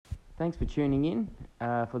Thanks for tuning in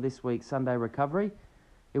for this week's Sunday Recovery.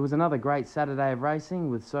 It was another great Saturday of racing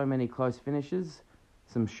with so many close finishes,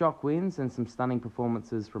 some shock wins and some stunning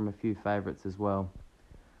performances from a few favourites as well.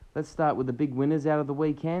 Let's start with the big winners out of the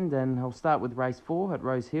weekend, and I'll start with race 4 at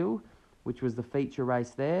Rose Hill, which was the feature race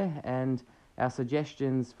there, and our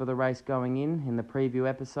suggestions for the race going in the preview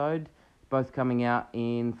episode, both coming out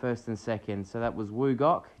in first and second. So that was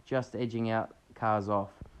Woogok just edging out Cars Off.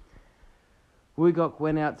 Woogok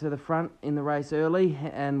went out to the front in the race early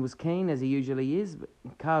and was keen, as he usually is, but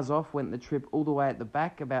Cars Off went the trip all the way at the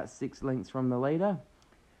back, about 6 lengths from the leader.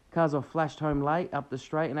 Cars Off flashed home late up the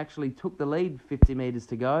straight and actually took the lead 50 metres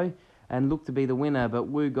to go and looked to be the winner,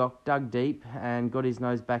 but Woogok dug deep and got his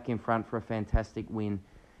nose back in front for a fantastic win.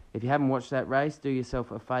 If you haven't watched that race, do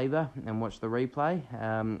yourself a favour and watch the replay.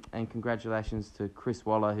 And congratulations to Chris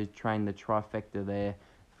Waller, who trained the trifecta there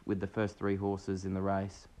with the first 3 horses in the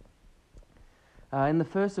race. In the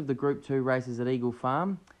first of the Group 2 races at Eagle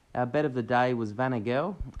Farm, our bet of the day was Vanna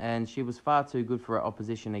Girl, and she was far too good for her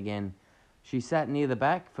opposition again. She sat near the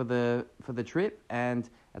back for the trip, and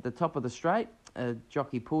at the top of the straight, a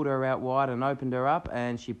jockey pulled her out wide and opened her up,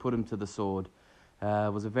 and she put him to the sword.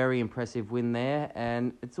 It was a very impressive win there,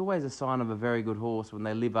 and it's always a sign of a very good horse when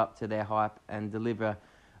they live up to their hype and deliver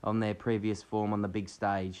on their previous form on the big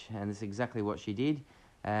stage, and it's exactly what she did.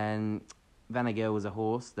 And Vanna Girl was a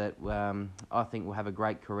horse that I think will have a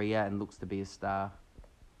great career and looks to be a star.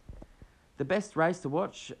 The best race to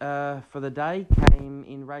watch for the day came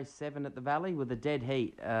in race 7 at the Valley with a dead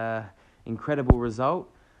heat. Incredible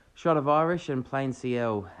result. Shot of Irish and Plain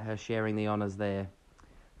CL sharing the honours there.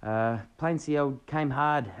 Plain CL came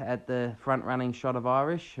hard at the front-running Shot of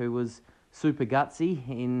Irish, who was super gutsy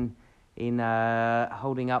in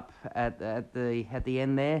holding up at the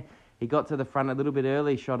end there. He got to the front a little bit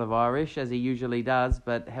early, Shot of Irish, as he usually does,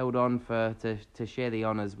 but held on to share the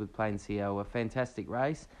honours with Plain CL. A fantastic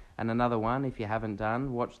race, and another one, if you haven't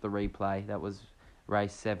done, watch the replay. That was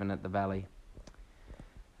race 7 at the Valley.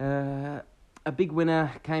 A big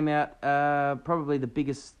winner came out, probably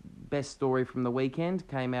the best story from the weekend,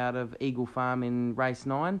 came out of Eagle Farm in race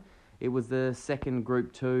 9. It was the second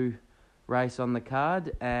Group 2 race on the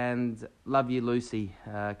card, and Love You Lucy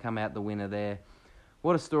come out the winner there.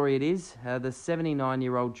 What a story it is. The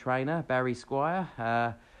 79-year-old trainer, Barry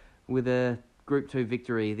Squire, with a Group 2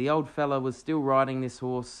 victory. The old fella was still riding this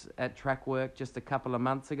horse at track work just a couple of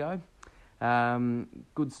months ago.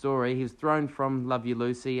 Good story. He was thrown from Love You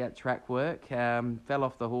Lucy at track work, fell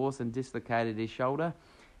off the horse and dislocated his shoulder.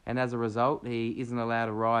 And as a result, he isn't allowed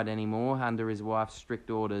to ride anymore under his wife's strict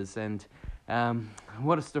orders. And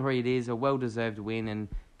what a story it is. A well-deserved win, and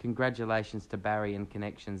congratulations to Barry and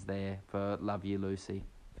connections there for Love You Lucy.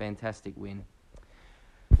 Fantastic win.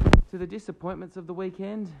 To the disappointments of the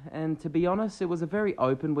weekend, and to be honest, it was a very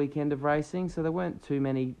open weekend of racing, so there weren't too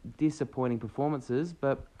many disappointing performances,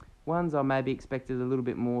 but ones I maybe expected a little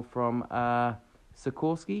bit more from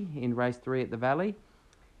Sikorsky in race 3 at the Valley.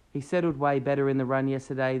 He settled way better in the run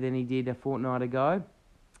yesterday than he did a fortnight ago,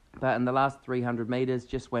 but in the last 300 metres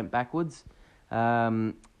just went backwards.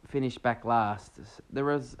 Finished back last. There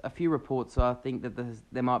was a few reports, so I think that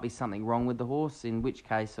there might be something wrong with the horse, in which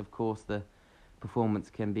case, of course, the performance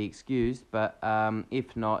can be excused, but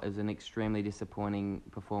if not, it was an extremely disappointing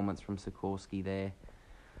performance from Sikorsky there.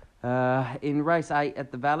 In race 8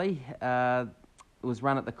 at the Valley, it was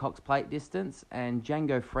run at the Cox Plate distance, and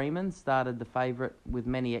Django Freeman started the favourite, with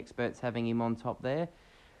many experts having him on top there.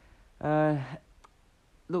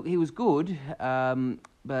 Look, he was good,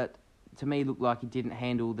 but to me looked like he didn't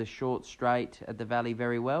handle the short straight at the Valley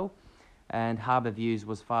very well, and Harbour Views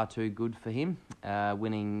was far too good for him,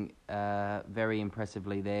 winning very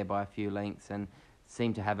impressively there by a few lengths and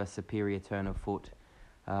seemed to have a superior turn of foot.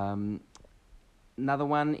 Another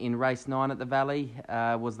one in race 9 at the Valley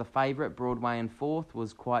was the favourite, Broadway and 4th,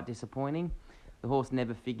 was quite disappointing. The horse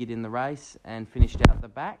never figured in the race and finished out the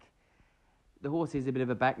back. The horse is a bit of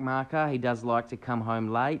a back marker. He does like to come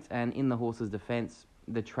home late, and in the horse's defence,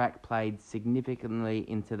 the track played significantly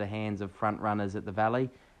into the hands of front runners at the Valley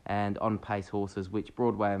and on-pace horses, which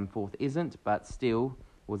Broadway and 4th isn't, but still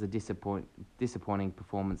was a disappointing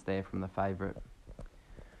performance there from the favourite.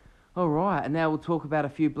 All right, and now we'll talk about a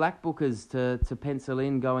few black bookers to pencil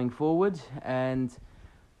in going forward. And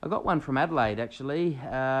I got one from Adelaide, actually.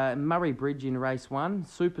 Murray Bridge in race 1,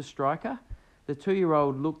 Super Striker. The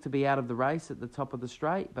 2-year-old looked to be out of the race at the top of the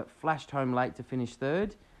straight, but flashed home late to finish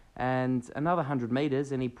 3rd. And another 100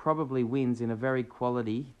 metres, and he probably wins in a very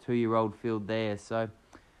quality 2-year-old field there. So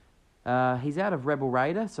he's out of Rebel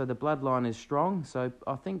Raider, so the bloodline is strong. So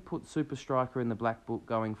I think put Super Striker in the black book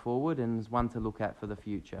going forward, and is one to look at for the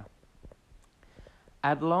future.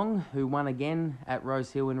 Adelong, who won again at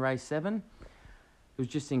Rose Hill in race 7. It was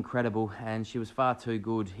just incredible, and she was far too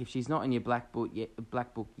good. If she's not in your black book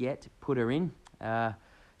yet, put her in.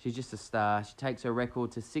 She's just a star. She takes her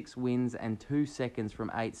record to 6 wins and 2 seconds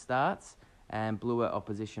from 8 starts, and blew her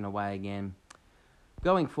opposition away again.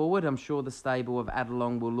 Going forward, I'm sure the stable of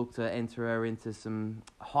Adelong will look to enter her into some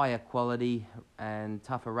higher quality and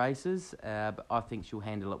tougher races, but I think she'll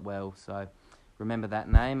handle it well. So remember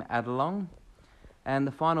that name, Adelong. And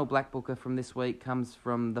the final black booker from this week comes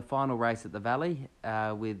from the final race at the Valley,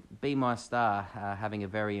 with Be My Star having a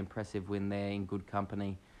very impressive win there in good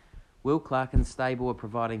company. Will Clarken's stable are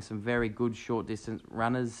providing some very good short distance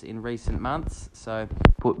runners in recent months, so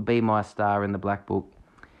put Be My Star in the black book.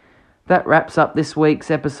 That wraps up this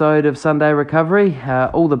week's episode of Sunday Recovery.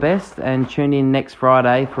 All the best, and tune in next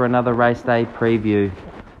Friday for another race day preview.